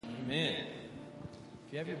Amen.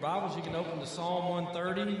 If you have your Bibles, you can open to Psalm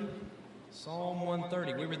 130. Psalm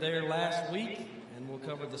 130. We were there last week, and we'll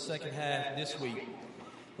cover the second half this week.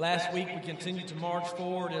 Last week, we continued to march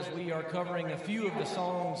forward as we are covering a few of the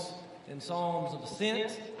songs and psalms of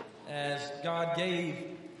ascent. As God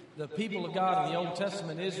gave the people of God in the Old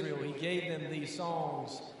Testament, Israel, He gave them these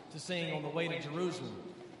songs to sing on the way to Jerusalem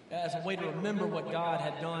as a way to remember what God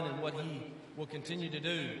had done and what He will continue to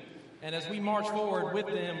do. And as we march forward with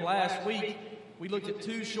them last week, we looked at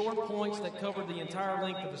two short points that covered the entire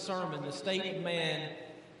length of the sermon: the state of man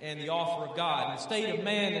and the offer of God. And the state of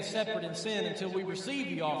man is separate in sin until we receive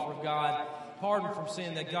the offer of God, pardon from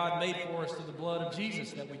sin that God made for us through the blood of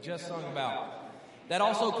Jesus that we just sung about. That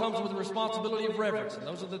also comes with the responsibility of reverence. And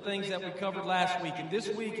those are the things that we covered last week. And this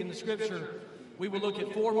week in the Scripture, we will look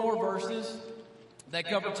at 4 more verses that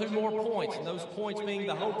cover 2 more points. And those points being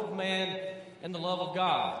the hope of man and the love of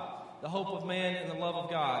God. The hope of man and the love of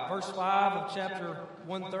God. Verse 5 of chapter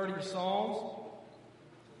 130 of Psalms.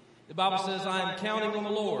 The Bible says, I am counting on the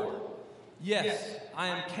Lord. Yes, I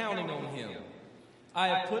am counting on Him. I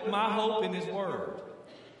have put my hope in His word.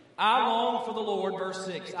 I long for the Lord, verse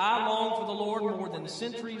 6. I long for the Lord more than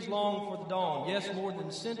centuries long for the dawn. Yes, more than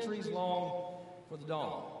centuries long for the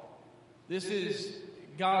dawn. This is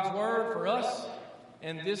God's word for us.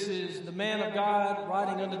 And this is the man of God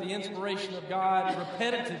writing under the inspiration of God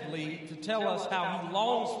repetitively to tell us how he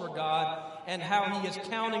longs for God and how he is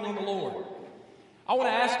counting on the Lord. I want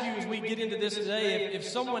to ask you as we get into this today, if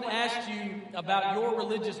someone asked you about your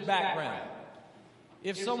religious background,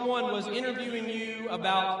 if someone was interviewing you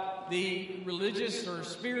about the religious or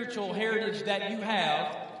spiritual heritage that you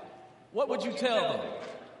have, what would you tell them?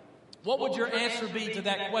 What would your answer be to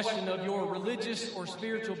that question of your religious or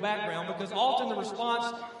spiritual background? Because often the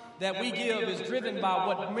response that we give is driven by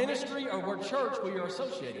what ministry or what church we are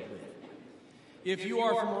associated with. If you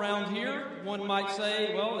are from around here, one might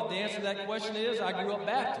say, well, the answer to that question is, I grew up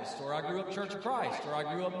Baptist, or I grew up Church of Christ, or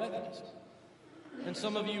I grew up Methodist. And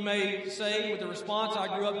some of you may say with the response,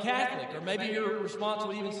 I grew up Catholic, or maybe your response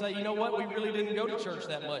would even say, you know what, we really didn't go to church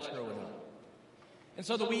that much growing up. And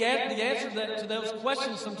so the answer to those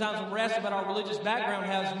questions sometimes when we're asked about our religious background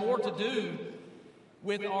has more to do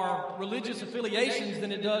with our religious affiliations than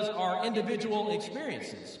it does our individual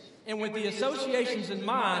experiences. And with the associations in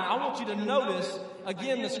mind, I want you to notice,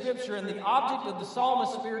 again, the Scripture and the object of the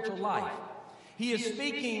psalmist's spiritual life. He is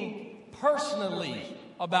speaking personally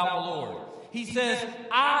about the Lord. He says,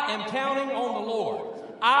 I am counting on the Lord.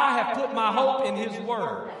 I have put my hope in His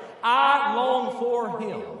word. I long for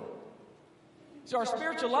Him. So our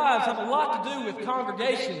spiritual lives have a lot to do with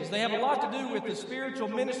congregations. They have a lot to do with the spiritual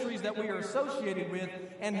ministries that we are associated with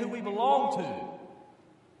and who we belong to.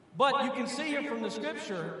 But you can see here from the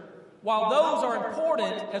Scripture, while those are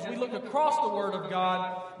important as we look across the Word of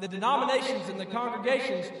God, the denominations and the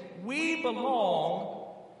congregations, we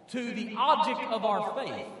belong to the object of our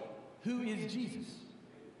faith, who is Jesus.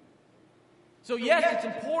 So yes, it's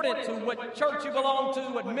important to what church you belong to,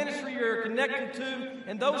 what ministry you're connected to,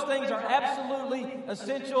 and those things are absolutely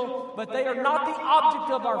essential, but they are not the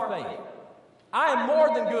object of our faith. I am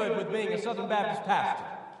more than good with being a Southern Baptist pastor.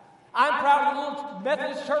 I'm proud of the little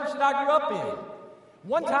Methodist church that I grew up in.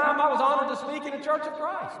 One time I was honored to speak in a Church of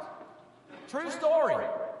Christ. True story.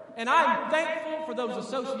 And I'm thankful for those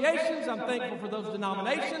associations. I'm thankful for those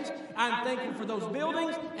denominations. I'm thankful for those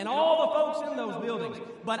buildings and all the folks in those buildings.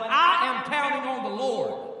 But I am counting on the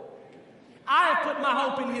Lord. I have put my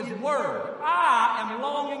hope in His word. I am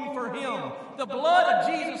longing for Him. The blood of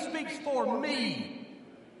Jesus speaks for me.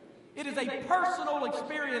 It is a personal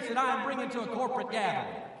experience that I am bringing to a corporate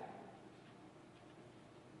gathering.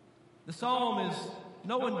 The psalm is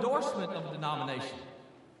no endorsement of a denomination.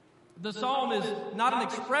 The psalm is not an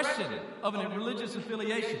expression of a religious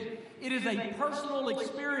affiliation. It is a personal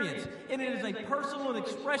experience, and it is a personal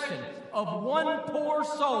expression of one poor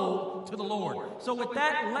soul to the Lord. So with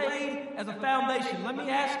that laid as a foundation, let me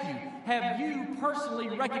ask you, have you personally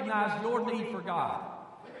recognized your need for God?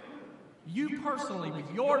 You personally,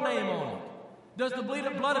 with your name on it. Does the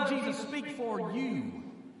blood of Jesus speak for you?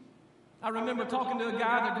 I remember talking to a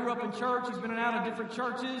guy that grew up in church. He's been in and out of different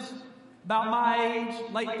churches. About my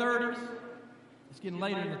age, late 30s. It's getting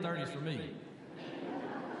later in the 30s for me.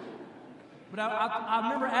 But I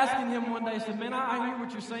remember asking him one day, I said, man, I hear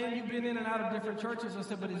what you're saying. You've been in and out of different churches. I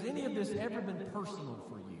said, but has any of this ever been personal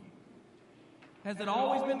for you? Has it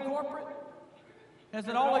always been corporate? Has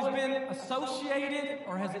it always been associated?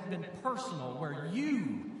 Or has it been personal where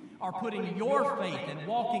you are putting your faith and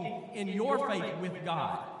walking in your faith with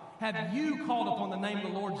God? Have you called upon the name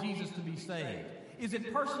of the Lord Jesus to be saved? Is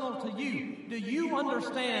it personal to you? Do you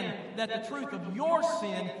understand that the truth of your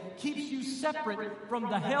sin keeps you separate from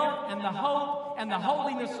the help and the hope and the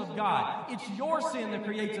holiness of God? It's your sin that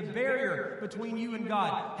creates a barrier between you and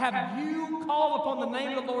God. Have you called upon the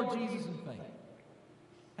name of the Lord Jesus in faith?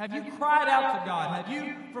 Have you cried out to God? Have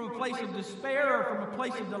you, from a place of despair or from a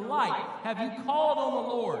place of delight, have you called on the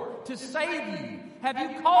Lord to save you? Have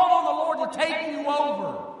you called on the Lord to take you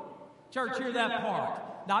over? Church, hear that part.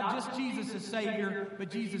 Not just Jesus as Savior,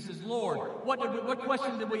 but Jesus as Lord. What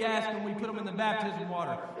question did we ask when we put him in the baptism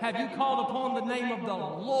water? Have you called upon the name of the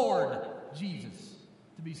Lord Jesus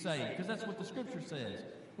to be saved? Because that's what the Scripture says.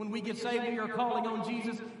 When we get saved, we are calling on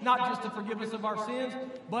Jesus not just to forgive us of our sins,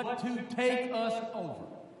 but to take us over.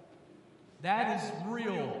 That is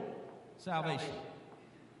real salvation.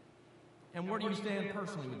 And where do you stand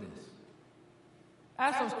personally with this?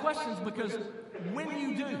 Ask those questions, because when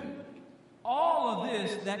you do, all of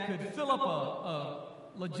this that could fill up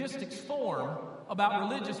a logistics form about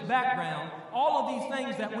religious background, all of these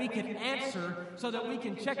things that we can answer so that we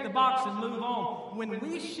can check the box and move on. When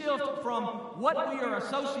we shift from what we are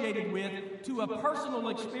associated with to a personal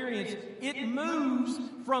experience, it moves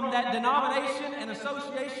from that denomination and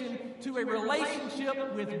association to a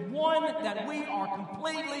relationship with one that we are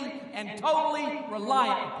completely and totally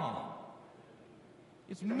reliant upon.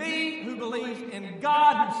 It's me who believes in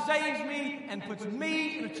God who saves me and puts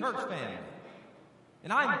me in a church family.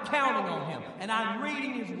 And I'm counting on him. And I'm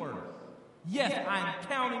reading his word. Yes, I'm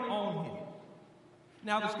counting on him.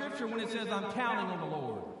 Now, the Scripture, when it says I'm counting on the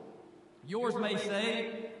Lord, yours may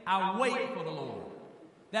say, I wait for the Lord.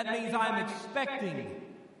 That means I'm expecting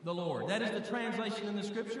the Lord. That is the translation in the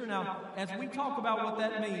Scripture. Now, as we talk about what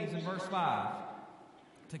that means in verse 5,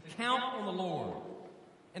 to count on the Lord,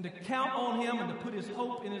 and to count on him and to put his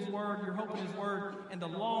hope in his word, your hope in his word, and to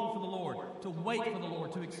long for the Lord, to wait for the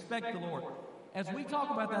Lord, to expect the Lord. As we talk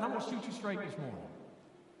about that, I'm going to shoot you straight this morning.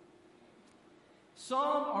 Some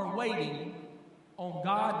are waiting on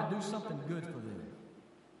God to do something good for them.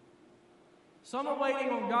 Some are waiting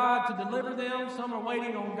on God to deliver them. Some are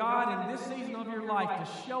waiting on God in this season of your life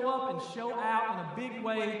to show up and show out in a big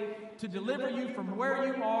way, to deliver you from where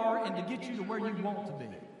you are and to get you to where you want to be.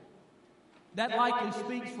 That likely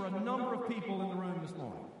speaks for a number of people in the room this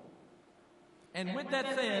morning. And with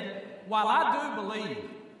that said, while I do believe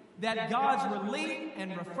that God's relief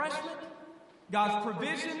and refreshment, God's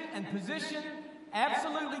provision and position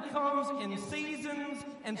absolutely comes in seasons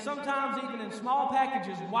and sometimes even in small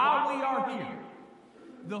packages while we are here,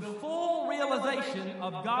 the full realization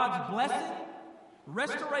of God's blessing,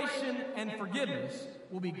 restoration, and forgiveness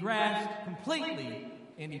will be grasped completely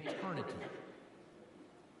in eternity.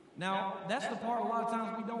 Now, that's the part a lot of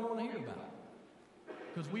times we don't want to hear about,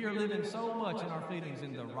 because we are living so much in our feelings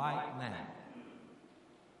in the right now.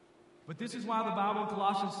 But this is why the Bible in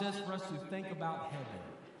Colossians says for us to think about heaven.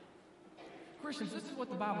 Christians, this is what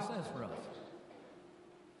the Bible says for us.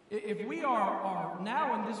 If we are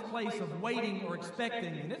now in this place of waiting or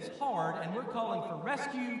expecting, and it's hard, and we're calling for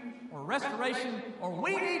rescue or restoration, or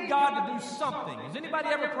we need God to do something. Has anybody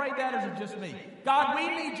ever prayed that, or is it just me? God, we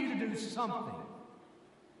need you to do something.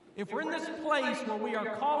 If we're in this place where we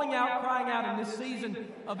are calling out, crying out in this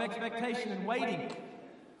season of expectation and waiting,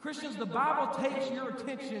 Christians, the Bible takes your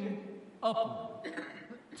attention upward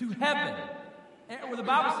to heaven. Where the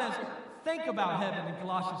Bible says, think about heaven in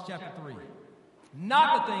Colossians chapter 3.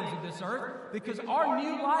 Not the things of this earth, because our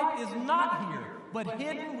new life is not here, but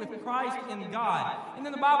hidden with Christ in God. And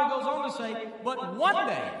then the Bible goes on to say, but one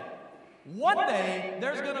day,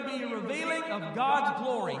 there's going to be a revealing of God's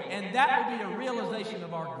glory, and that will be a realization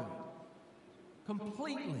of our good.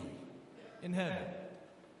 Completely in heaven.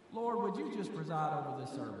 Lord, would you just preside over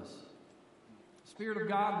this service? Spirit of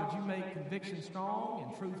God, would you make conviction strong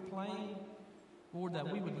and truth plain? Lord,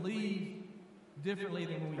 that we would leave differently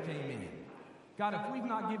than when we came in. God, if we've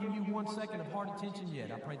not given you 1 second of heart attention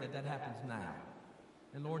yet, I pray that that happens now.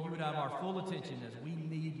 And Lord, you would have our full attention as we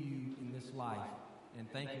need you in this life.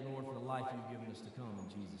 And thank you, Lord, for the life you've given us to come in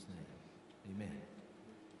Jesus' name. Amen.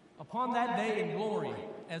 Upon that day in glory,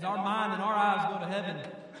 as our mind and our eyes go to heaven,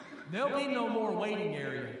 there'll be no more waiting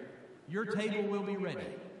area. Your table will be ready.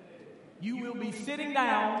 You will be sitting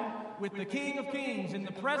down with the King of Kings in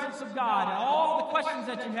the presence of God, and all of the questions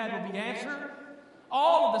that you had will be answered.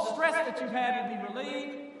 All of the stress that you've had will be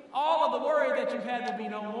relieved. All of the worry that you've had will be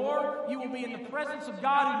no more. You will be in the presence of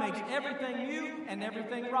God who makes everything new and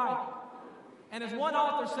everything right. And as one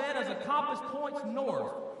author said, as a compass points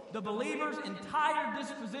north, the believer's entire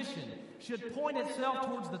disposition should point itself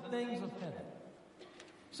towards the things of heaven.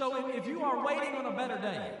 So if you are waiting on a better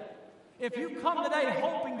day, if you come today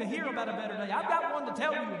hoping to hear about a better day, I've got one to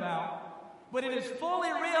tell you about. but it is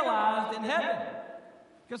fully realized in heaven.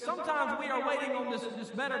 Because sometimes we are waiting on this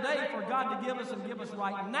better day for God to give us and give us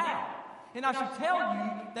right now. And I should tell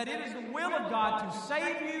you that it is the will of God to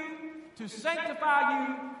save you, to sanctify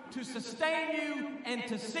you, to sustain you, and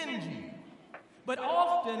to send you. But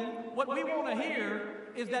often, what we want to hear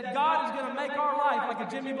is that God is going to make our life like a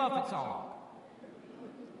Jimmy Buffett song.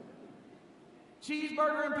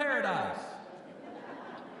 Cheeseburger in paradise.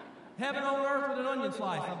 Heaven on earth with an onion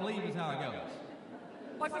slice, I believe is how it goes.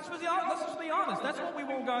 Like, let's just be honest. That's what we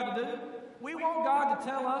want God to do. We want God to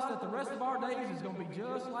tell us that the rest of our days is going to be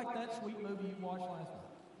just like that sweet movie you watched last night.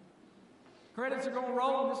 Credits are going to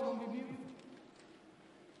roll and it's going to be beautiful.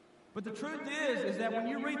 But the truth is that when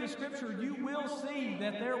you read the Scripture, you will see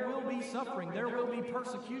that there will be suffering, there will be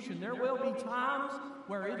persecution, there will be times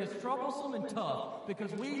where it is troublesome and tough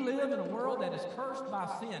because we live in a world that is cursed by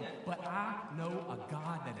sin. But I know a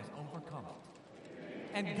God that has overcome it.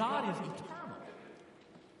 And God is eternal.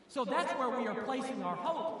 So that's where we are placing our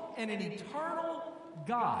hope in an eternal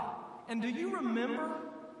God. And do you remember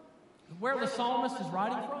where the psalmist is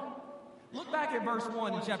writing from? Look back at verse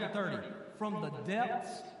 1 in chapter 30. From the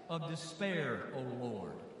depths of despair, O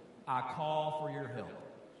Lord, I call for your help.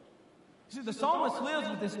 See, the psalmist lives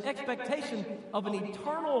with this expectation of an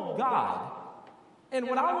eternal God. And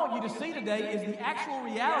what I want you to see today is the actual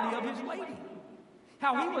reality of his waiting.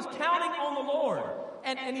 How he was counting on the Lord.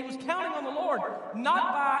 And he was counting on the Lord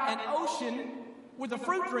not by an ocean with a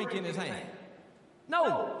fruit drink in his hand.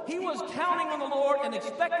 No, he was counting on the Lord and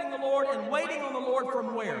expecting the Lord and waiting on the Lord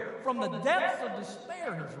from where? From the depths of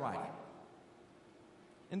despair, he's writing.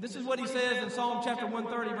 And this is what he says in Psalm chapter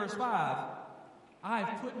 130, verse 5. I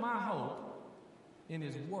have put my hope in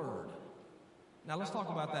his word. Now let's talk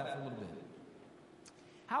about that for a little bit.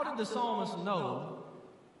 How did the psalmist know,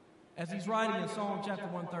 as he's writing in Psalm chapter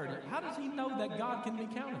 130, how does he know that God can be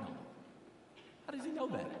counted on? How does he know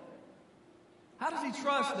that? How does he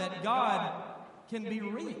trust that God can be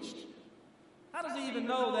reached? How does he even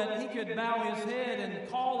know that he could bow his head and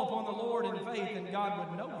call upon the Lord in faith and God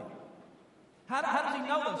would know him? How does he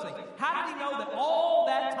know those things? How did he know that all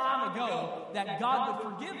that time ago that God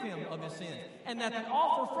would forgive him of his sins and that the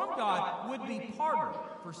offer from God would be pardon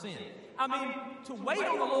for sin? I mean, to wait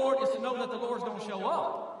on the Lord is to know that the Lord's going to show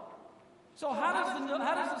up. So how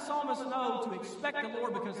does the psalmist know to expect the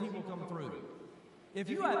Lord because he will come through? If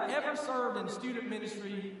you have ever served in student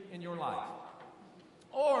ministry in your life,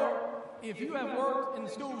 or if you have worked in the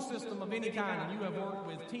school system of any kind and you have worked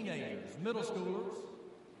with teenagers, middle schoolers,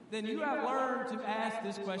 then you have learned to ask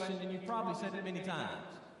this question, and you've probably said it many times.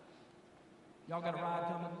 Y'all got a ride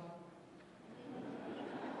coming?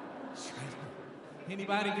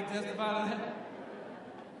 Anybody can testify to that?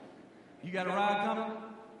 You got a ride coming?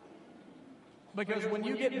 Because when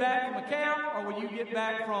you get back from a camp, or when you get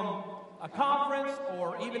back from a conference,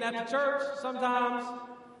 or even at the church, sometimes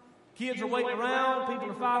kids are waiting around,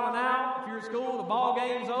 people are filing out. If you're at school, the ball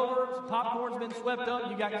game's over, some popcorn's been swept up,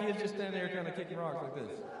 and you got kids just standing there kind of kicking rocks like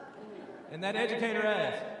this. And that educator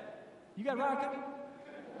asks, you got a ride coming?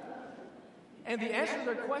 And the answer to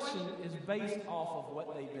their question is based off of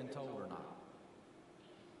what they've been told or not.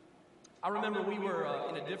 I remember we were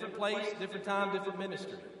in a different place, different time, different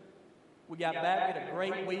ministry. We got back at a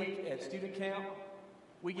great week at student camp.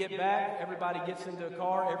 We get back, everybody gets into a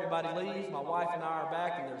car, everybody leaves. My wife and I are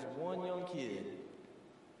back, and there's one young kid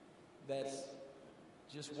that's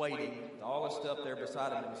just waiting, all the stuff there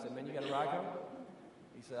beside him. And he said, man, you got a ride coming?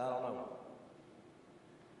 He said, I don't know.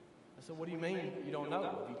 I said, what do you mean you don't know?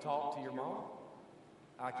 Have you talked to your mom?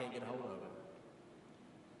 I can't get a hold of her.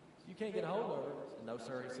 You can't get a hold of her? I said, no,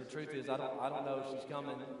 sir. He said, truth is, I don't know if she's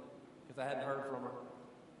coming because I hadn't heard from her.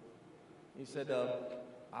 He said,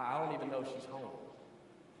 I don't even know if she's home.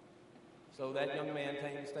 So that young man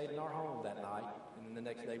came and stayed in our home that night, and then the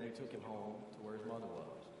next day we took him home to where his mother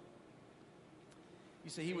was. You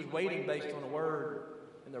see, he was waiting based on a word,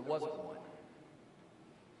 and there wasn't one.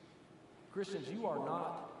 Christians, you are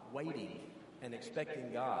not waiting and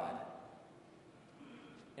expecting God,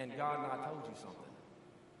 and God not told you something.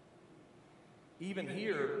 Even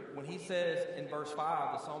here, when he says in verse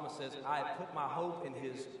 5, the psalmist says, I have put my hope in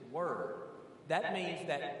his word. That means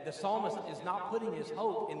that the psalmist is not putting his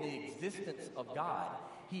hope in the existence of God.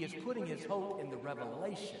 He is putting his hope in the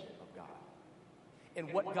revelation of God.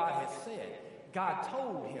 And what God has said. God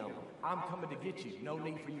told him, I'm coming to get you. No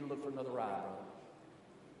need for you to look for another ride, brother.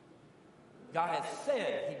 God has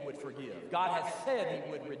said he would forgive. God has said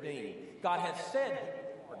he would redeem. God has said he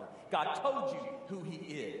would pardon. God told you who he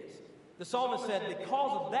is. The psalmist said,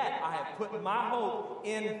 because of that, I have put my hope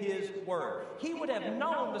in his word. He would have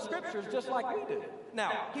known the scriptures just like we do.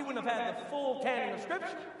 Now, he wouldn't have had the full canon of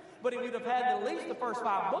scripture, but he would have had at least the first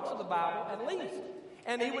 5 books of the Bible, at least.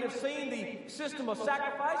 And he would have seen the system of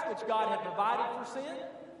sacrifice which God had provided for sin.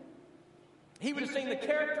 He would have seen the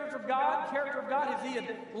character of God as he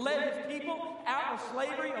had led his people out of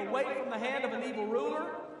slavery, away from the hand of an evil ruler,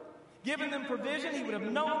 given them provision. He would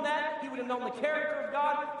have known that. He would have known the character of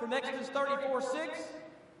God from Exodus 34:6.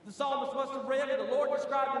 The psalmist must have read, the Lord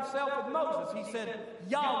described himself with Moses. He said,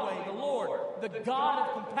 Yahweh, the Lord, the God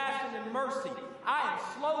of compassion and mercy. I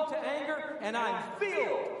am slow to anger, and I am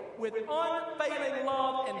filled with unfailing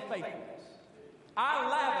love and faithfulness. I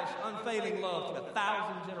lavish unfailing love to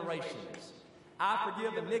 1,000 generations. I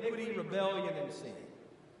forgive iniquity, rebellion, and sin.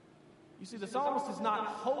 You see, the psalmist is not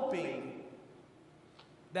hoping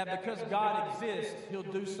that because God exists, he'll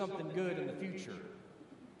do something good in the future.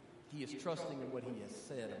 He is trusting in what he has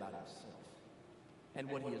said about himself and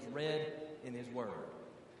what he has read in his word.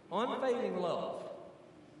 Unfailing love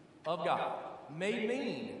of God may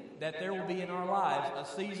mean that there will be in our lives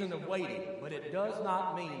a season of waiting, but it does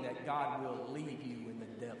not mean that God will leave you in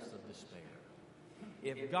the depths of despair.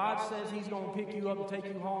 If God says he's going to pick you up and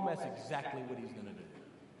take you home, that's exactly what he's going to do.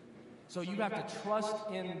 So you have to trust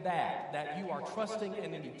in that you are trusting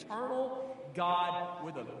in an eternal God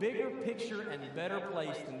with a bigger picture and better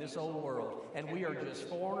place than this old world, and we are just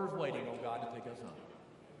foreigners waiting on God to pick us up.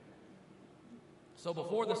 So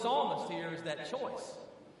before the psalmist here is that choice.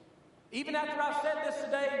 Even after I've said this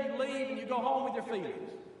today, you leave and you go home with your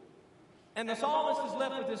feelings. And the psalmist is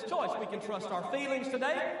left with this choice. We can trust our feelings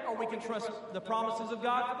today, or we can trust the promises of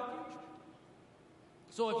God for the future.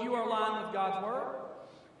 So if you are aligned with God's word,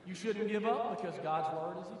 you shouldn't give up, because God's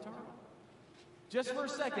word is eternal. Just for a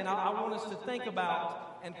second, I want us to think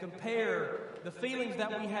about and compare the feelings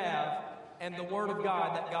that we have and the word of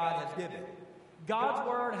God that God has given. God's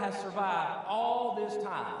word has survived all this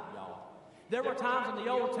time, y'all. There were times in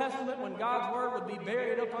the Old Testament when God's word would be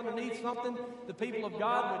buried up underneath something. The people of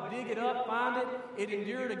God would dig it up, find it. It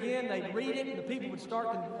endured again. They'd read it, and the people would start,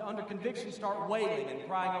 under conviction, start wailing and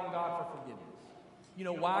crying on God for forgiveness. You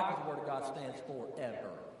know why? Because the word of God stands forever.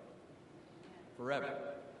 Forever.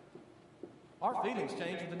 Our feelings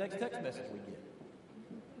change with the next text message we get.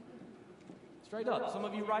 Straight up. Some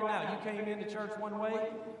of you right now, you came into church one way,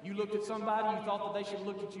 you looked at somebody, you thought that they should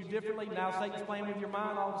look at you differently. Now Satan's playing with your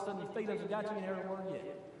mind. All of a sudden your feelings have got you, and you haven't heard a word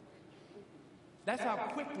yet. That's how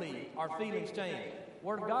quickly our feelings change.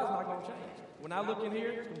 Word of God's not going to change. When I look in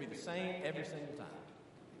here, it's going to be the same every single time.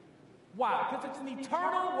 Why? Because it's an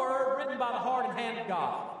eternal word written by the heart and hand of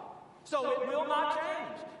God. So it will not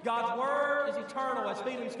change. God's word is eternal. As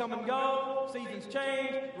feelings come and go, seasons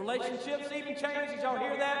change, relationships even change. Did y'all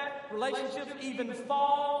hear that? Relationships even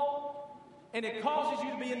fall. And it causes you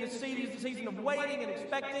to be in the season of waiting and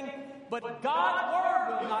expecting. But God's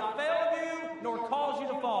word will not fail you nor cause you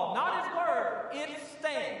to fall. Not his word, it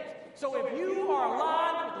stands. So if you are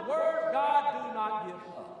aligned with the word of God, do not give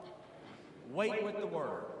up. Wait with the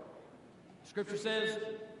word. Scripture says,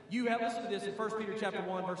 listen to this in 1 Peter chapter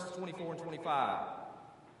 1, verses 24 and 25.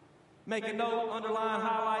 Make a note, underline,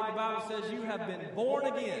 highlight. The Bible says you have been born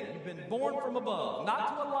again. You've been born from above, not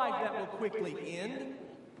to a life that will quickly end.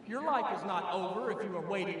 Your life is not over if you are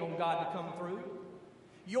waiting on God to come through.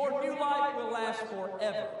 Your new life will last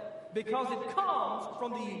forever because it comes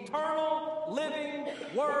from the eternal, living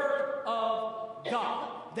Word of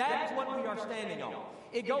God. That is what we are standing on.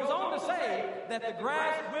 It goes on to say that the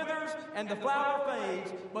grass withers and the flower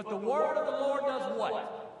fades, but the word of the Lord does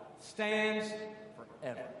what? Stands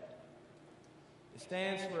forever. It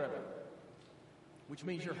stands forever, which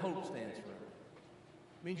means your hope stands forever.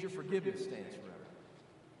 It means your forgiveness stands forever.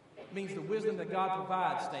 It means the wisdom that God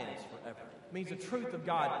provides stands forever. It means the truth of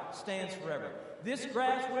God stands forever. This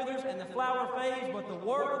grass withers and the flower fades, but the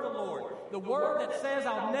word of the Lord, the word that says,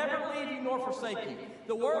 I'll never leave you nor forsake you,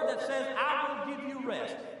 the word that says, I will give you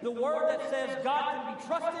rest, the word that says God can be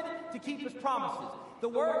trusted to keep his promises, the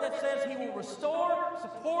word that says he will restore,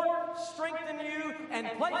 support, strengthen you, and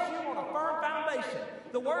place you on a firm foundation,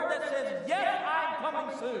 the word that says, yes, I'm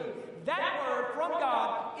coming soon. That word from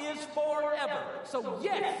God is forever. So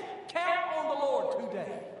yes, count on the Lord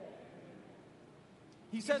today.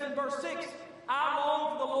 He says in verse 6, I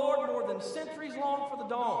long for the Lord more than centuries long for the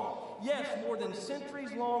dawn. Yes, more than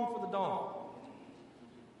centuries long for the dawn.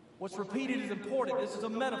 What's repeated is important. This is a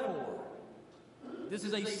metaphor. This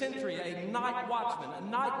is a sentry, a night watchman. A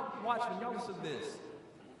night watchman, y'all listen to this.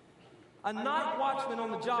 A night watchman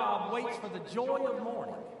on the job waits for the joy of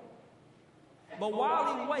morning. But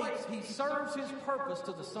while he waits, he serves his purpose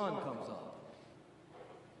till the sun comes up.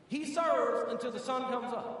 He serves until the sun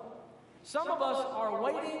comes up. Some of us are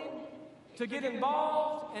waiting to get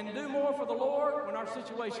involved and do more for the Lord when our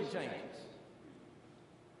situation changes.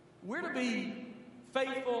 We're to be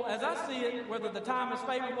faithful, as I see it, whether the time is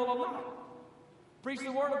favorable or not. Preach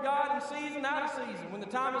the Word of God in season, out of season, when the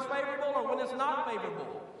time is favorable or when it's not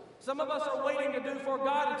favorable. Some of us are waiting to do for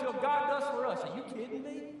God until God does for us. Are you kidding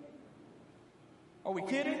me? Are we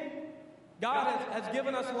kidding? God has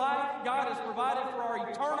given us life. God has provided for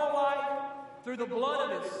our eternal life through the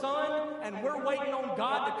blood of His Son, and we're waiting on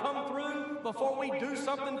God to come through before we do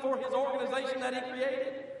something for His organization that He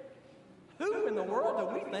created? Who in the world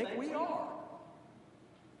do we think we are?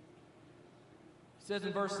 It says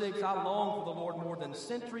in verse 6, I long for the Lord more than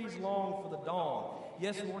centuries long for the dawn.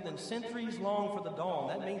 Yes, more than centuries long for the dawn.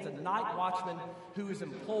 That means a night watchman who is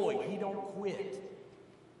employed. He don't quit.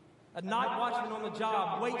 A night watchman on the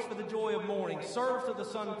job waits for the joy of morning, serves till the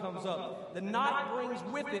sun comes up. The night brings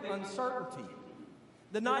with it uncertainty.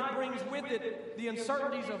 The night brings with it the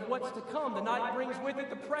uncertainties of what's to come. The night brings with it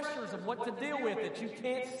the pressures of what to deal with that you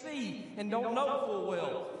can't see and don't know full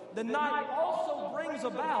well. The night also brings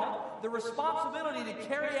about the responsibility to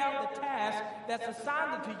carry out the task that's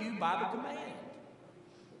assigned to you by the command.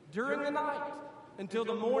 During the night, until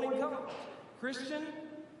the morning comes. Christian,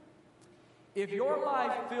 if your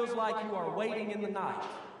life feels like you are waiting in the night,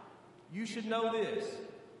 you should know this.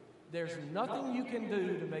 There's nothing you can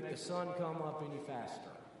do to make the sun come up any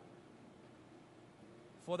faster.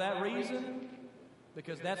 For that reason,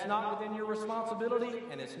 because that's not within your responsibility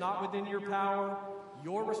and it's not within your power,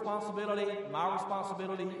 your responsibility, my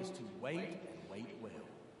responsibility, is to wait and wait well.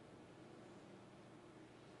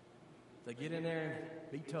 So get in there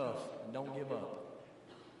and be tough and don't give up.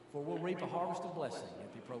 For we'll reap a harvest of blessing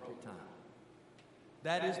at the appropriate time.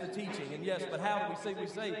 That is the teaching. And yes, but how do we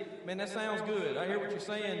say, man, that sounds good. I hear what you're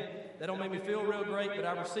saying. That don't make me feel real great, but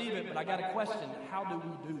I receive it. But I got a question. How do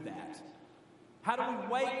we do that? How do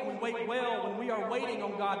we wait and we wait well when we are waiting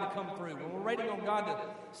on God to come through? When we're waiting on God to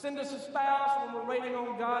send us a spouse, when we're waiting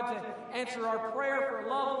on God to answer our prayer for a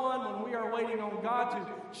loved one, when we are waiting on God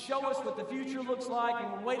to show us what the future looks like,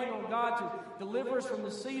 and we're waiting on God to deliver us from the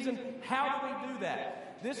season, how do we do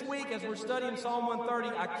that? This week, as we're studying Psalm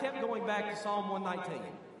 130, I kept going back to Psalm 119.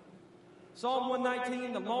 Psalm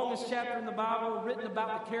 119, the longest chapter in the Bible, written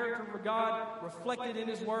about the character of God, reflected in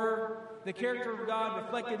His Word, the character of God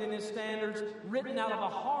reflected in His standards, written out of a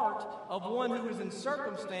heart of one who is in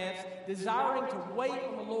circumstance, desiring to wait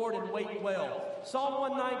on the Lord and wait well. Psalm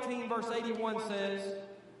 119, verse 81 says,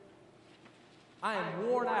 I am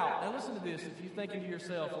worn out. Now listen to this, if you're thinking to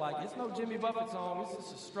yourself, like, it's no Jimmy Buffett song, it's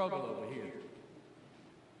just a struggle over here.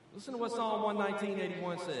 Listen to what Psalm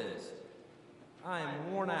 119:81 says. I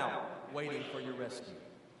am worn out waiting for your rescue.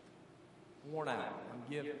 Worn out.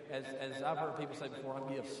 As I've heard people say before,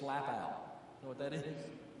 I'm give slap out. You know what that is?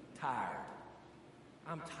 Tired.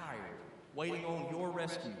 I'm tired, waiting on your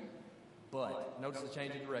rescue. But, notice the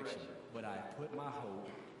change of direction. But I put my hope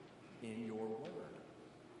in your word.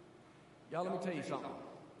 Y'all, let me tell you something.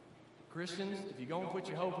 Christians, if you're going to put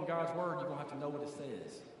your hope in God's word, you're going to have to know what it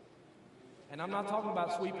says. And I'm not talking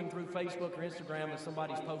about sweeping through Facebook or Instagram and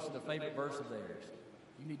somebody's posted a favorite verse of theirs.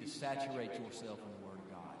 You need to saturate yourself in the Word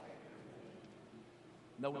of God.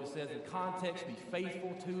 Know what it says in context. Be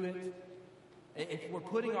faithful to it. If we're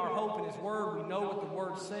putting our hope in His Word, we know what the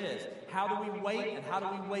Word says. How do we wait and how do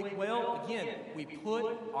we wait well? Again, we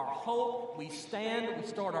put our hope, we stand, we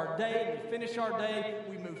start our day, we finish our day,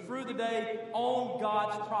 we move through the day on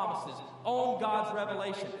God's promises, on God's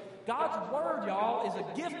revelation. God's Word, y'all, is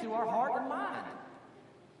a gift to our heart and mind.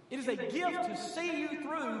 It is a gift to see you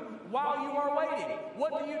through while you are waiting.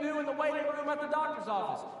 What do you do in the waiting room at the doctor's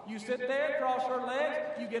office? You sit there, cross your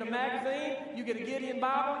legs, you get a magazine, you get a Gideon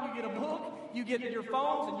Bible, you get a book, you get your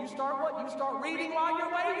phones, and you start what? You start reading while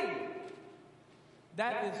you're waiting.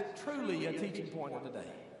 That is truly a teaching point of the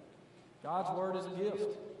day. God's Word is a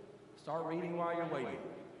gift. Start reading while you're waiting.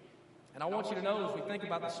 And I want you to know, as we think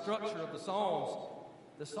about the structure of the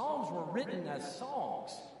Psalms were written as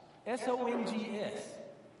songs. S-O-N-G-S.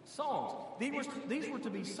 Songs. These were to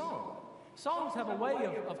be sung. Songs have a way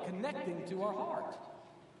of connecting to our heart.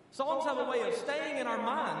 Songs have a way of staying in our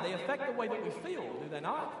mind. They affect the way that we feel, do they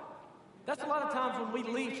not? That's a lot of times when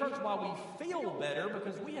we leave church while we feel better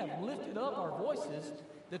because we have lifted up our voices,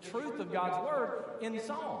 the truth of God's Word, in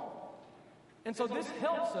song. And so this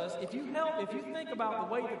helps us, if you think about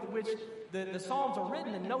the way that which the Psalms are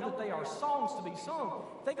written and know that they are songs to be sung,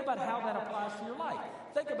 think about how that applies to your life.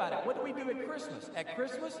 Think about it. What do we do at Christmas? At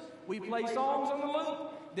Christmas, we play songs on the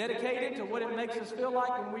loop, dedicated to what it makes us feel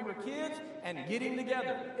like when we were kids and getting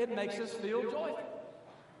together. It makes us feel joyful.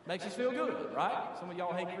 Makes us feel good, right? Some of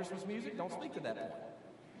y'all hate Christmas music. Don't speak to that point.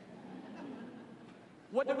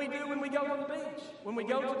 What do we do when we go to the beach? When we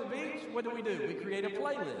go to the beach, what do? We create a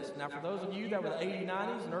playlist. Now, for those of you that were the 80s,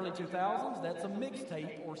 90s, and early 2000s, that's a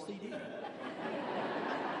mixtape or CD.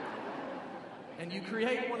 And you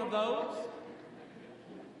create one of those.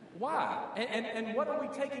 Why? And what are we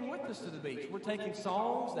taking with us to the beach? We're taking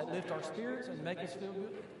songs that lift our spirits and make us feel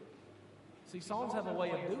good. See, songs have a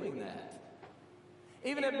way of doing that.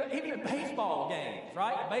 Even at baseball games,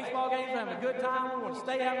 right? Baseball games, we're having a good time. We want to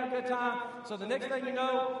stay having a good time. So the next thing you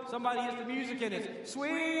know, somebody hits the music and it's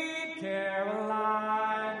Sweet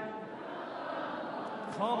Caroline.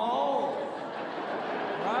 Come on.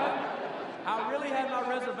 Right? I really had my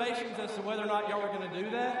reservations as to whether or not y'all were going to do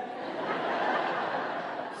that.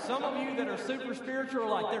 Some of you that are super spiritual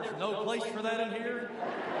are like, there's no place for that in here.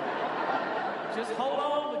 Just hold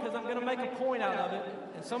on, because I'm going to make a point out of it.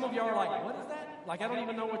 And some of y'all are like, what is that? Like, I don't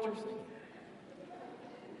even know what you're singing.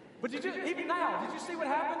 But even now, did you see what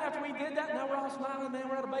happened after we did that? Now we're all smiling, man.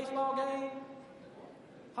 We're at a baseball game.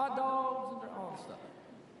 Hot dogs and all this stuff.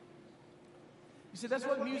 You see, that's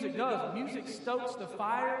what music does. Music stokes the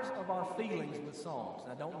fires of our feelings with songs.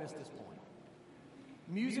 Now, don't miss this point.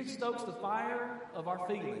 Music stokes the fire of our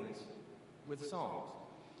feelings with songs.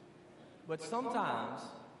 But sometimes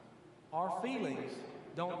our feelings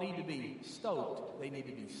don't need to be stoked. They need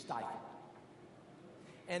to be stifled.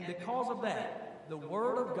 And because of that, the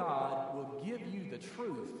Word of God will give you the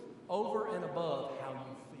truth over and above how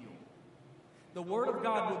you feel. The Word of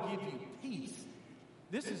God will give you peace.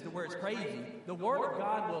 This is where it's crazy. The Word of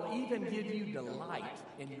God will even give you delight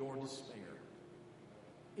in your despair.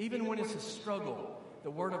 Even when it's a struggle,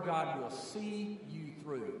 the Word of God will see you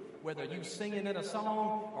through. Whether you sing it in a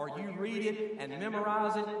song, or you read it and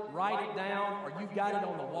memorize it, write it down, or you've got it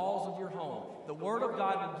on the walls of your home, the Word of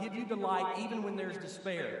God will give you delight even when there's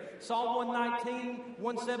despair. Psalm 119,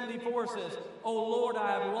 174 says, "O Lord,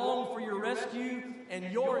 I have longed for your rescue,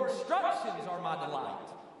 and your instructions are my delight."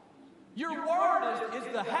 Your Word is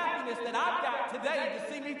the happiness that I've got today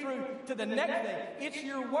to see me through to the next day. It's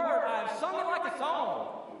your Word. I've sung it like a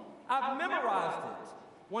song. I've memorized it.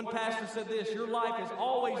 One pastor said this: your life is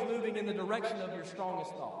always moving in the direction of your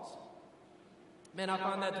strongest thoughts. Man, I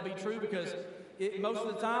find that to be true, because most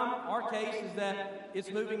of the time, our case is that it's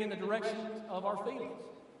moving in the direction of our feelings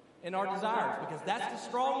and our desires, because that's the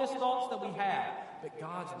strongest thoughts that we have. But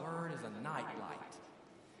God's Word is a nightlight.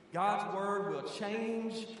 God's Word will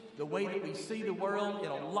change the way that we see the world.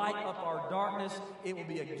 It'll light up our darkness. It will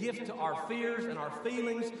be a gift to our fears and our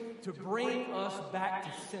feelings to bring us back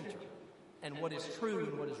to center and what is true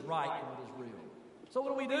and what is right and what is real. So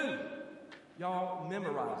what do? Y'all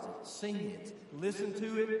memorize it, sing it, listen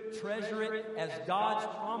to it, treasure it as God's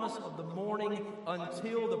promise of the morning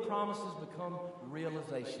until the promises become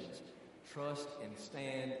realizations. Trust and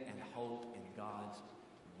stand and hope in God's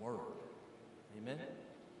Word. Amen?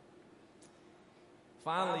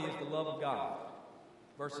 Finally is the love of God.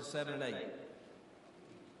 Verses 7 and 8.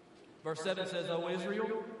 Verse 7 says, "O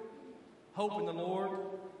Israel, hope in the Lord,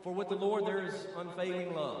 for with the Lord there is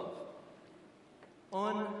unfailing love."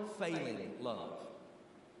 Unfailing love.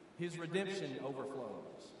 His redemption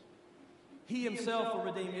overflows. He himself will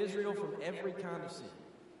redeem Israel from every kind of sin.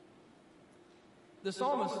 The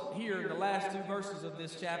psalmist here, in the last two verses of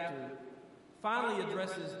this chapter, finally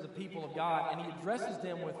addresses the people of God, and he addresses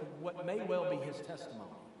them with what may well be his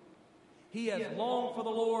testimony. He has longed for the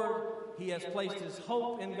Lord. He has placed his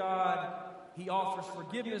hope in God. He offers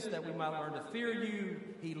forgiveness that we might learn to fear you.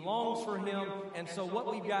 He longs for him. And so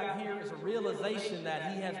what we've got here is a realization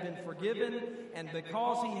that he has been forgiven, and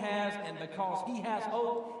because he has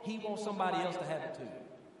hope, he wants somebody else to have it too.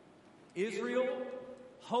 Israel,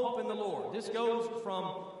 hope in the Lord. This goes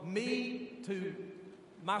from me to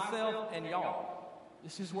myself and y'all.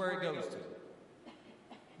 This is where it goes to.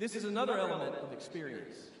 This is another element of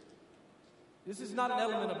experience. This is not an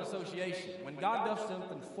element of association. When God does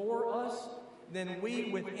something for us, then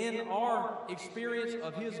we, within our experience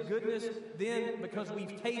of his goodness, then because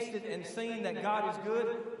we've tasted and seen that God is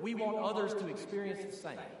good, we want others to experience the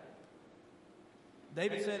same.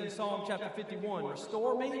 David said in Psalm chapter 51,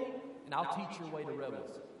 "Restore me, and I'll teach your way to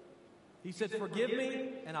rebels." He said, "Forgive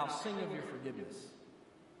me, and I'll sing of your forgiveness."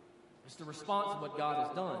 It's the response of what God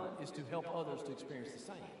has done, is to help others to experience the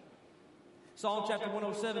same. Psalm chapter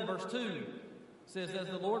 107, verse 2 says, "As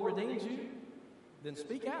the Lord redeems you, then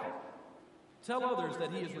speak out. Tell others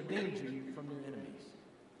that he has redeemed you from your enemies."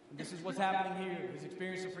 And this is what's happening here. His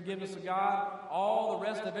experience of forgiveness of God, all the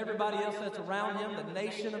rest of everybody else that's around him, the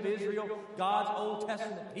nation of Israel, God's Old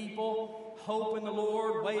Testament people, hope in the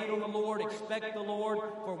Lord, wait on the Lord, expect the Lord,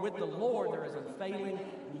 for with the Lord there is unfailing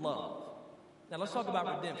love. Now let's talk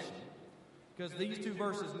about redemption, because these two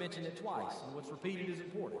verses mention it twice, and what's repeated is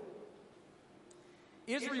important.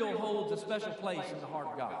 Israel holds a special place in the heart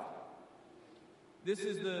of God. This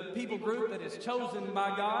is the people group that is chosen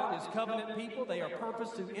by God as covenant people. They are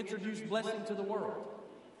purposed to introduce blessing to the world.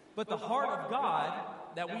 But the heart of God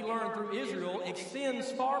that we learn through Israel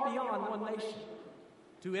extends far beyond one nation,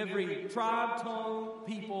 to every tribe, tongue,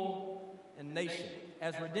 people, and nation,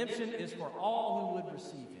 as redemption is for all who would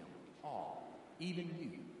receive him, all, even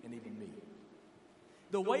you and even me.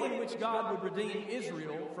 The way in which God would redeem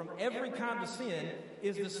Israel from every kind of sin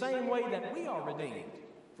is the same way that we are redeemed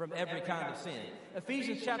from every kind of sin.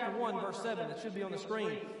 Ephesians chapter 1, verse 7, that should be on the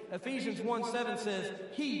screen. Ephesians 1:7 says,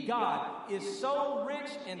 He, God, is so rich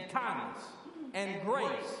in kindness and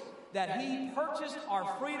grace that He purchased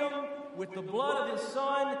our freedom with the blood of His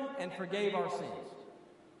Son and forgave our sins.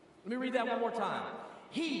 Let me read that one more time.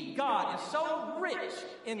 He, God, is so rich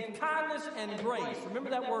in kindness and grace. Remember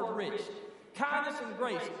that word rich. Kindness and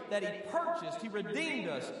grace that He purchased, He redeemed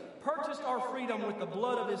us, purchased our freedom with the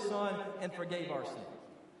blood of His Son and forgave our sins.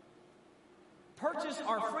 Purchase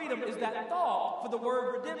our freedom is that thought for the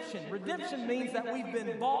word redemption. Redemption means that we've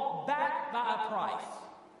been bought back by a price.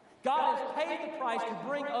 God has paid the price to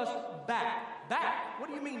bring us back. Back? What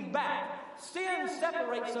do you mean back? Sin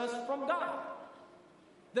separates us from God.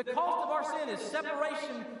 The cost of our sin is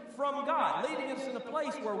separation from God, leaving us in a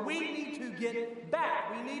place where we need to get back.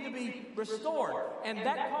 We need to be restored. And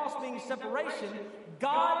that cost being separation,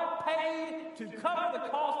 God paid to cover the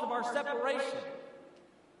cost of our separation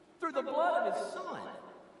through the blood of His Son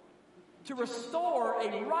to restore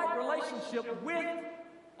a right relationship with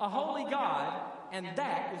a holy God, and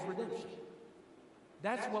that is redemption.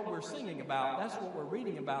 That's what we're singing about. That's what we're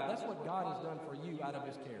reading about. That's what God has done for you out of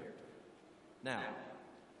His character. Now,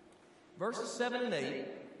 verses 7 and 8,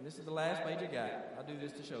 and this is the last page I got. I'll do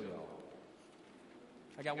this to show y'all.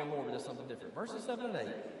 I got one more, but it's something different. Verses 7 and 8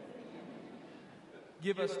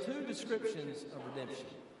 give us two descriptions of redemption.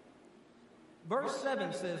 Verse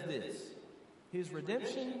 7 says this: His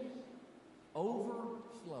redemption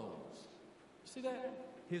overflows. You see that?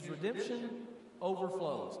 His redemption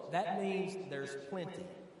overflows. That means there's plenty.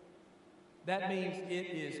 That means it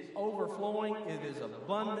is overflowing. It is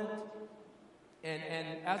abundant. And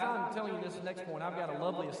as I'm telling you this next point, I've got a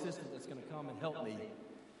lovely assistant that's going to come and help me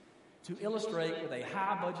to illustrate with a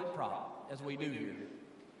high-budget prop, as we do here,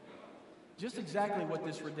 just exactly what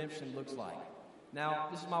this redemption looks like. Now,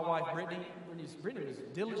 this is my wife, Brittany. Brittany is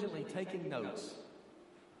diligently taking notes.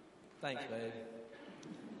 Thanks, babe.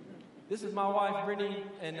 This is my wife, Brittany,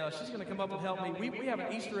 and she's going to come up and help me. We have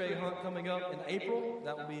an Easter egg hunt coming up in April.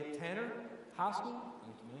 That will be at Tanner High School.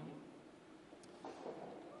 Thank you, ma'am.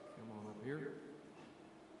 Come on up here.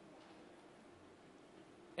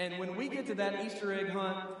 And when we get to that Easter egg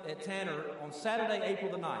hunt at Tanner on Saturday,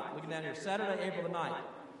 April the 9th, looking down here, Saturday, April the 9th,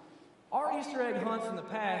 our Easter egg hunts in the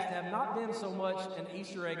past have not been so much an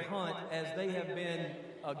Easter egg hunt as they have been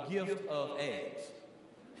a gift of eggs.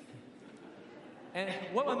 And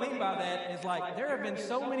what I mean by that is, like, there have been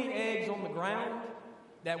so many eggs on the ground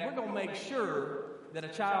that we're going to make sure that a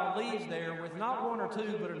child leaves there with not one or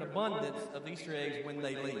two, but an abundance of Easter eggs when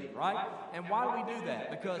they leave, right? And why do we do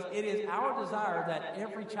that? Because it is our desire that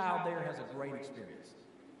every child there has a great experience.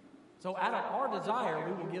 So out of our desire,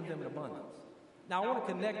 we will give them an abundance. Now, I want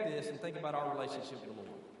to connect this and think about our relationship with the Lord.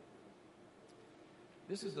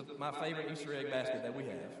 This is my favorite Easter egg basket that we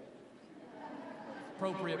have.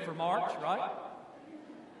 Appropriate for March, right?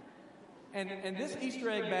 And this Easter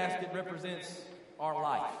egg basket represents our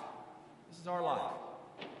life. This is our life.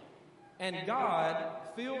 And God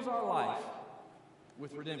fills our life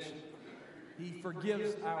with redemption. He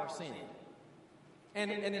forgives our sin.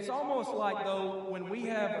 And it's almost like, though, when we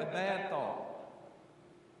have a bad thought,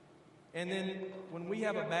 and then when we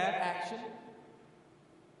have a bad action,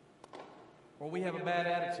 or we have a bad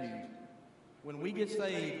attitude, when we get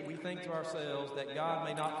saved, we think to ourselves that God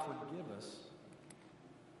may not forgive us,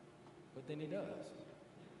 but then He does.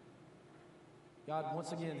 God,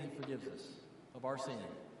 once again, He forgives us of our sin.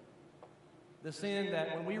 The sin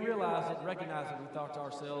that when we realize it and recognize it, we thought to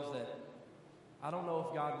ourselves that, I don't know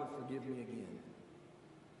if God would forgive me again.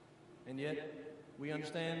 And yet, we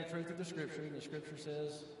understand the truth of the Scripture, and the Scripture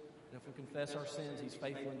says that if we confess our sins, He's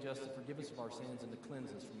faithful and just to forgive us of our sins and to cleanse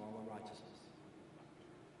us from all unrighteousness.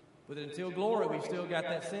 But until glory, we've still got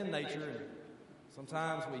that sin nature, and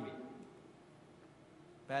sometimes we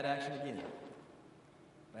bad action again,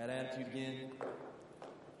 bad attitude again.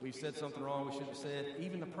 We've said something wrong we shouldn't have said,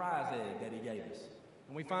 even the prize egg that He gave us.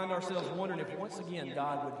 And we find ourselves wondering if once again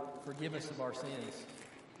God would forgive us of our sins.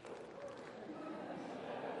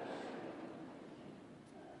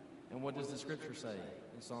 And what does the scripture say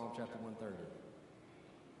in Psalm chapter 130?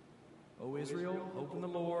 O Israel, hope in the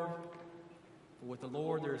Lord, for with the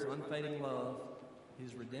Lord there is unfading love.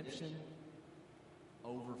 His redemption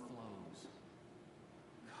overflows.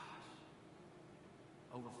 Gosh,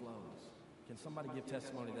 overflows. Can somebody give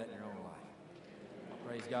testimony of that in your own life?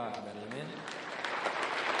 Praise God for that, amen?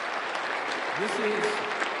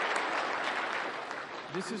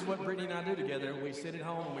 This is what Brittany and I do together. We sit at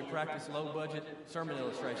home and we practice low-budget sermon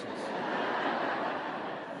illustrations.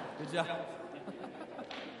 Good job.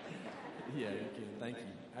 Yeah, you can. Thank you.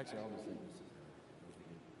 Actually, I always think this is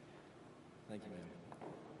thank you, ma'am.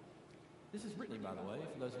 This is Brittany, by the way,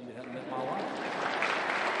 for those of you that haven't met my wife.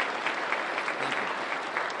 Thank you.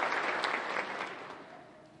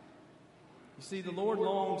 You see, the Lord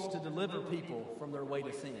longs to deliver people from their way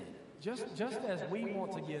to sin. Just as we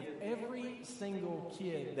want to give every single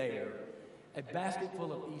kid there a basket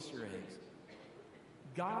full of Easter eggs,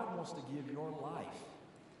 God wants to give your life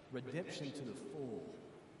redemption to the full.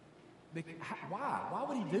 Why? Why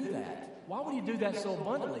would he do that? Why would he do that so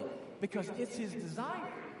abundantly? Because it's his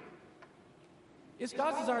desire. It's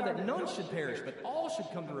God's desire that none should perish, but all should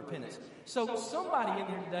come to repentance. So somebody in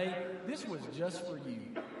here today, this was just for you.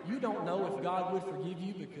 You don't know if God would forgive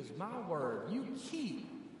you because, my word, you keep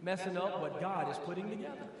messing up what God is putting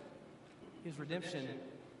together. His redemption,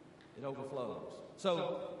 it overflows.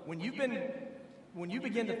 So when you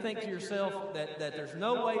begin to think to yourself that there's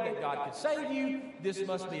no way that God could save you, this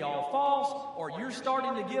must be all false, or you're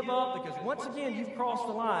starting to give up because once again you've crossed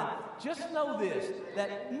the line, just know this,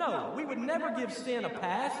 that no, we would never give sin a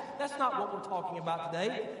pass. That's not what we're talking about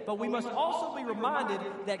today. But we must also be reminded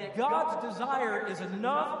that God's desire is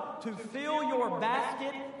enough to fill your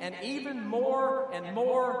basket and even more and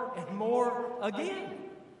more and more again.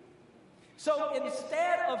 So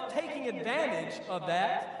instead of taking advantage of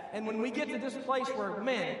that, and when we get to this place where,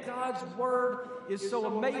 man, God's word is so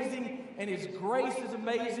amazing, and his grace is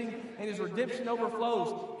amazing, and his redemption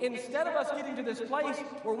overflows, instead of us getting to this place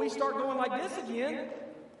where we start going like this again,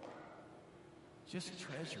 just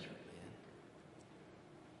treasure it, man.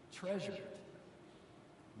 Treasure it.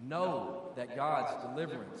 Know that God's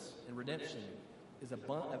deliverance and redemption is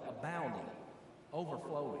abounding,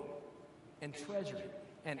 overflowing, and treasure it.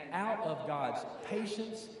 And out of God's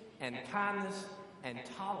patience and kindness and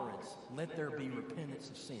tolerance, let there be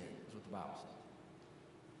repentance of sin, is what the Bible says.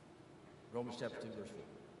 Romans chapter 2, verse 4.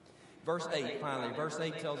 Verse 8, finally. Verse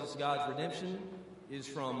 8 tells us God's redemption is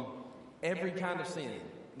from every kind of sin.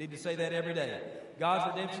 Need to say that every day.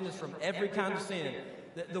 God's redemption is from every kind of sin.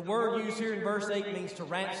 The word used here in verse 8 means to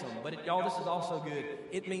ransom, but y'all, this is also good.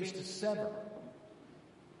 It means to sever.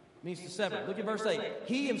 Means to sever. Look at verse 8.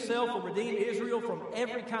 He himself will redeem Israel from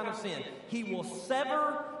every kind of sin. He will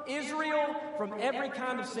sever Israel from every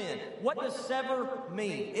kind of sin. What does sever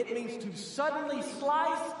mean? It means to suddenly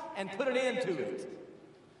slice and put an end to it.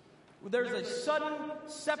 There's a sudden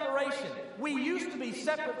separation. We used to be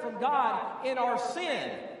separate from God in our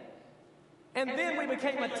sin. And then we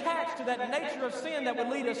became attached to that nature of sin that would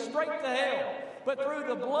lead us straight to hell. But through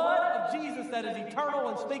the blood of Jesus that is eternal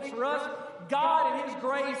and speaks for us, God in his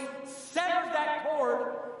grace severs that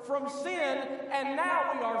cord from sin, and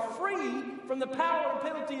now we are free from the power and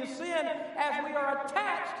penalty of sin as we are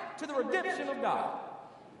attached to the redemption of God.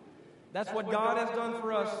 That's what God has done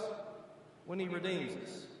for us when he redeems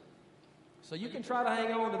us. So you can try to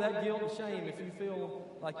hang on to that guilt and shame if you feel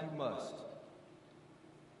like you must.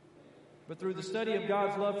 But through the study of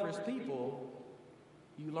God's love for his people,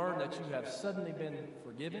 you learn that you have suddenly been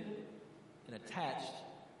forgiven and attached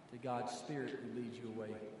to God's Spirit who leads you away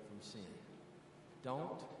from sin.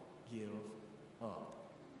 Don't give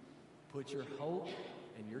up. Put your hope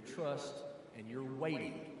and your trust and your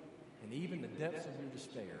waiting and even the depths of your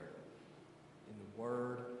despair in the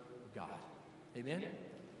Word of God. Amen?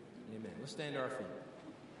 Amen. Let's stand to our feet.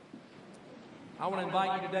 I want to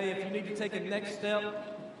invite you today, if you need to take a next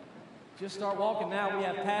step, just start walking now. We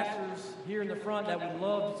have pastors here in the front that would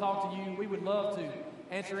love to talk to you. We would love to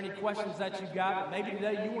answer any questions that you've got. Maybe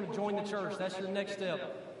today you want to join the church. That's your next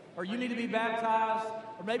step. Or you need to be baptized.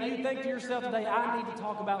 Or maybe you think to yourself today, I need to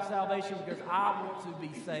talk about salvation because I want to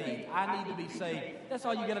be saved. I need to be saved. That's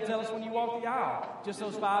all you got to tell us when you walk the aisle. Just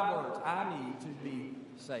those 5 words. I need to be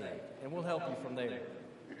saved. And we'll help you from there.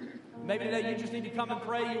 Maybe today you just need to come and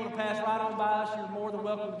pray. You want to pass right on by us. You're more than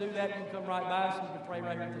welcome to do that. You can come right by us and you can pray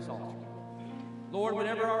right here at this altar. Lord,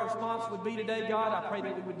 whatever our response would be today, God, I pray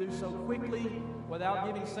that we would do so quickly without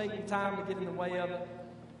giving Satan time to get in the way of it.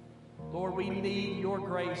 Lord, we need your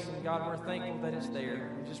grace, and God, we're thankful that it's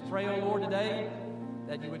there. We just pray, oh Lord, today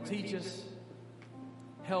that you would teach us,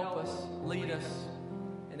 help us, lead us,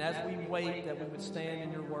 and And as we wait, that we would stand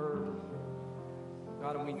in your word.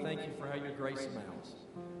 God, and we thank you for how your grace abounds.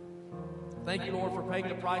 Thank you, Lord, for paying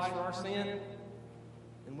the price for our sin.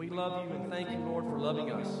 And we love you, and thank you, Lord, for loving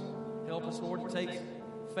us. Help us, Lord, to take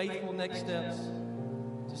faithful next steps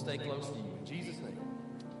to stay close to you. In Jesus' name,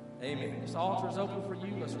 amen. This altar is open for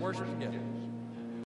you. Let's worship together.